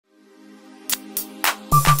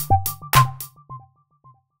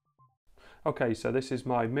Okay, so this is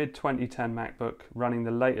my mid-2010 MacBook running the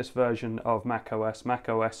latest version of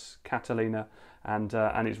macOS Catalina, and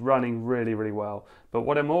it's running really, really well. But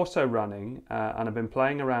what I'm also running, and I've been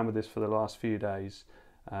playing around with this for the last few days,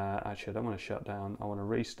 actually I don't want to shut down, I want to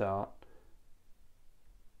restart,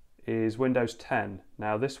 is Windows 10.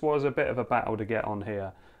 Now this was a bit of a battle to get on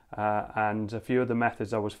here, and a few of the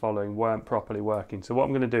methods I was following weren't properly working. So what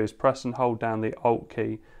I'm going to do is press and hold down the Alt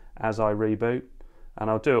key as I reboot. And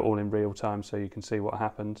I'll do it all in real time so you can see what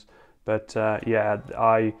happens. But yeah,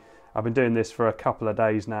 I've been doing this for a couple of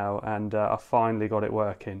days now, and I finally got it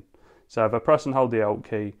working. So if I press and hold the Alt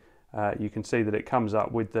key, you can see that it comes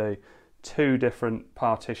up with the two different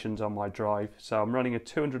partitions on my drive. So I'm running a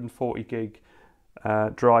 240 gig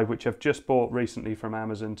drive, which I've just bought recently from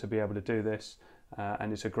Amazon to be able to do this.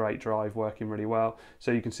 And it's a great drive, working really well.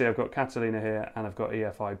 So you can see I've got Catalina here and I've got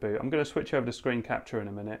EFI boot. I'm going to switch over to screen capture in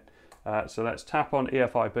a minute. So let's tap on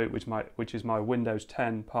EFI boot, which is my Windows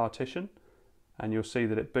 10 partition, and you'll see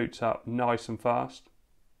that it boots up nice and fast.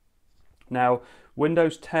 Now,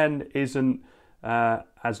 Windows 10 isn't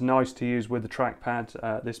as nice to use with the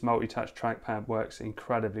trackpad. This multi-touch trackpad works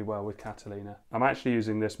incredibly well with Catalina. I'm actually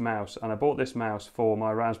using this mouse, and I bought this mouse for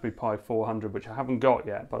my Raspberry Pi 400, which I haven't got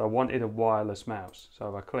yet, but I wanted a wireless mouse. So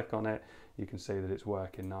if I click on it, you can see that it's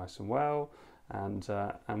working nice and well.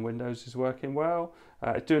 And Windows is working well.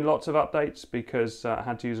 It's doing lots of updates because I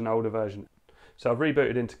had to use an older version. So I've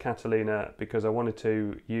rebooted into Catalina because I wanted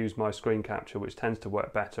to use my screen capture, which tends to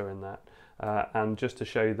work better in that. And just to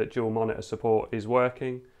show you that dual monitor support is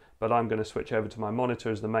working, but I'm going to switch over to my monitor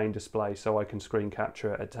as the main display so I can screen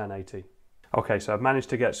capture it at 1080. Okay, so I've managed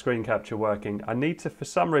to get screen capture working. I need to, for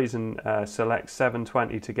some reason, select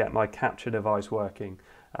 720 to get my capture device working.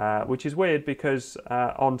 Which is weird because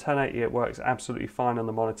on 1080 it works absolutely fine on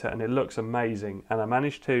the monitor and it looks amazing, and I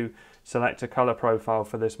managed to select a color profile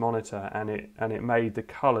for this monitor and it made the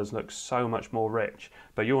colors look so much more rich,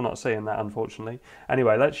 but you're not seeing that unfortunately.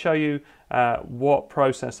 Anyway, let's show you what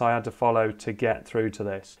process I had to follow to get through to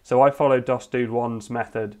this. So I followed dropdown's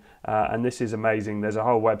method, and this is amazing. There's a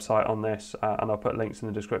whole website on this, and I'll put links in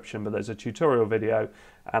the description, but there's a tutorial video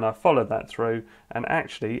and I followed that through, and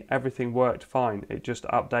actually everything worked fine. It just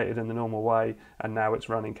updated in the normal way and now it's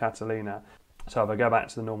running Catalina. So if I go back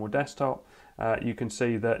to the normal desktop, you can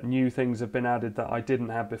see that new things have been added that I didn't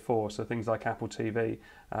have before. So things like Apple TV,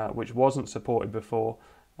 which wasn't supported before,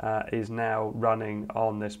 is now running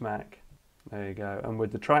on this Mac. There you go. And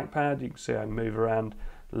with the trackpad, you can see I move around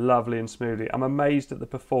lovely and smoothly. I'm amazed at the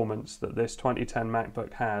performance that this 2010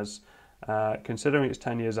 MacBook has. Considering it's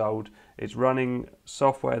 10 years old, it's running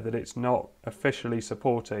software that it's not officially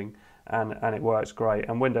supporting, and it works great,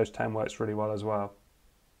 and Windows 10 works really well as well.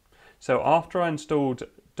 So after I installed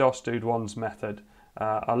dropdown's method,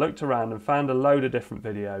 I looked around and found a load of different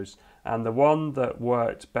videos, and the one that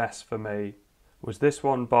worked best for me was this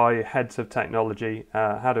one by Heads of Technology,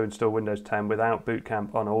 how to install Windows 10 without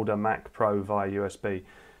Bootcamp on older Mac Pro via USB.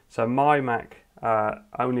 So my Mac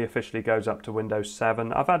only officially goes up to Windows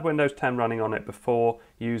 7. I've had Windows 10 running on it before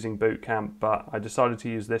using Bootcamp, but I decided to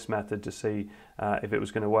use this method to see if it was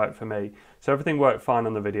going to work for me. So everything worked fine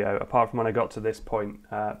on the video, apart from when I got to this point,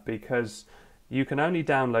 because you can only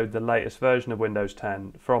download the latest version of Windows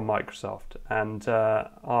 10 from Microsoft. And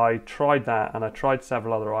I tried that, and I tried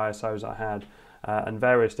several other ISOs I had, and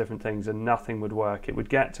various different things, and nothing would work. It would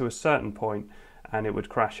get to a certain point and it would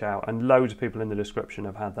crash out, and loads of people in the description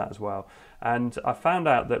have had that as well. And I found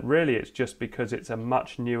out that really it's just because it's a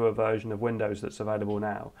much newer version of Windows that's available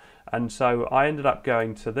now. And so I ended up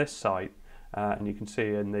going to this site, and you can see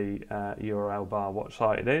in the URL bar what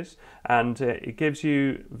site it is, and it gives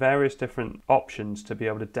you various different options to be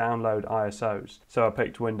able to download ISOs. So I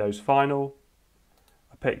picked Windows Final,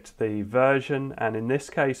 I picked the version, and in this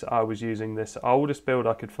case I was using this oldest build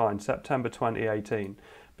I could find, September 2018,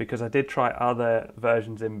 because I did try other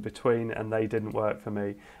versions in between and they didn't work for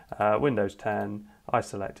me. Windows 10, I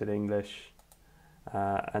selected English,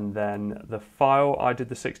 and then the file, I did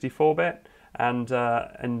the 64-bit, and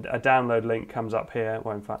a download link comes up here.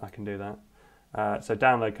 Well, in fact, I can do that. So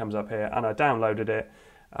download comes up here, and I downloaded it.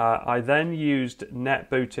 I then used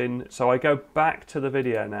Unetbootin, so I go back to the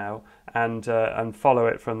video now and follow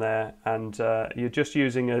it from there, and you're just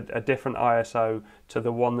using a different ISO to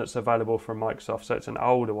the one that's available from Microsoft, so it's an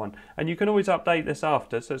older one, and you can always update this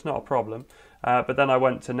after, so it's not a problem. But then I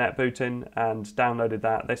went to Unetbootin and downloaded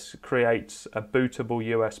that. This creates a bootable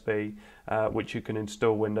USB which you can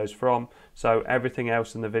install Windows from, so everything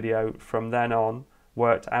else in the video from then on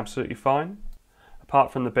worked absolutely fine. apart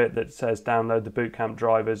from the bit that says download the Bootcamp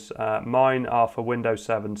drivers, mine are for Windows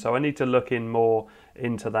 7, so I need to look in more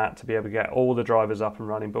into that to be able to get all the drivers up and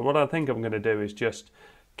running. But what I think I'm going to do is just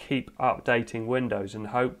keep updating Windows and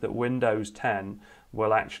hope that Windows 10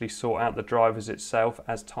 will actually sort out the drivers itself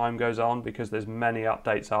as time goes on, because there's many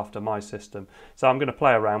updates after my system. So I'm going to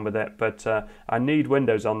play around with it, but I need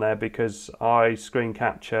Windows on there because I screen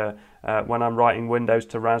capture when I'm writing Windows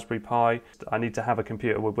to Raspberry Pi. I need to have a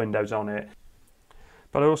computer with Windows on it.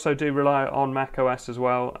 But I also do rely on Mac OS as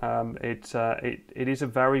well. It is a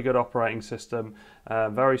very good operating system,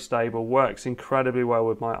 very stable, works incredibly well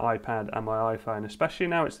with my iPad and my iPhone, especially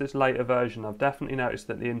now it's this later version. I've definitely noticed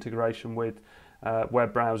that the integration with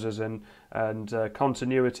web browsers and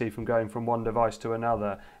continuity from going from one device to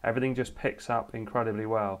another, everything just picks up incredibly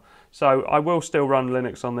well. So I will still run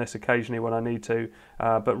Linux on this occasionally when I need to,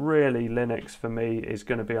 but really Linux for me is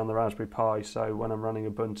going to be on the Raspberry Pi, so when I'm running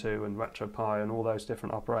Ubuntu and RetroPie and all those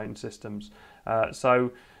different operating systems.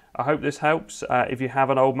 So I hope this helps. If you have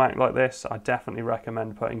an old Mac like this, I definitely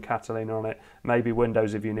recommend putting Catalina on it, maybe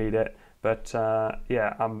Windows if you need it, but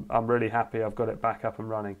yeah, I'm really happy I've got it back up and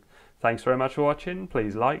running. Thanks very much for watching.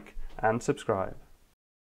 Please like and subscribe.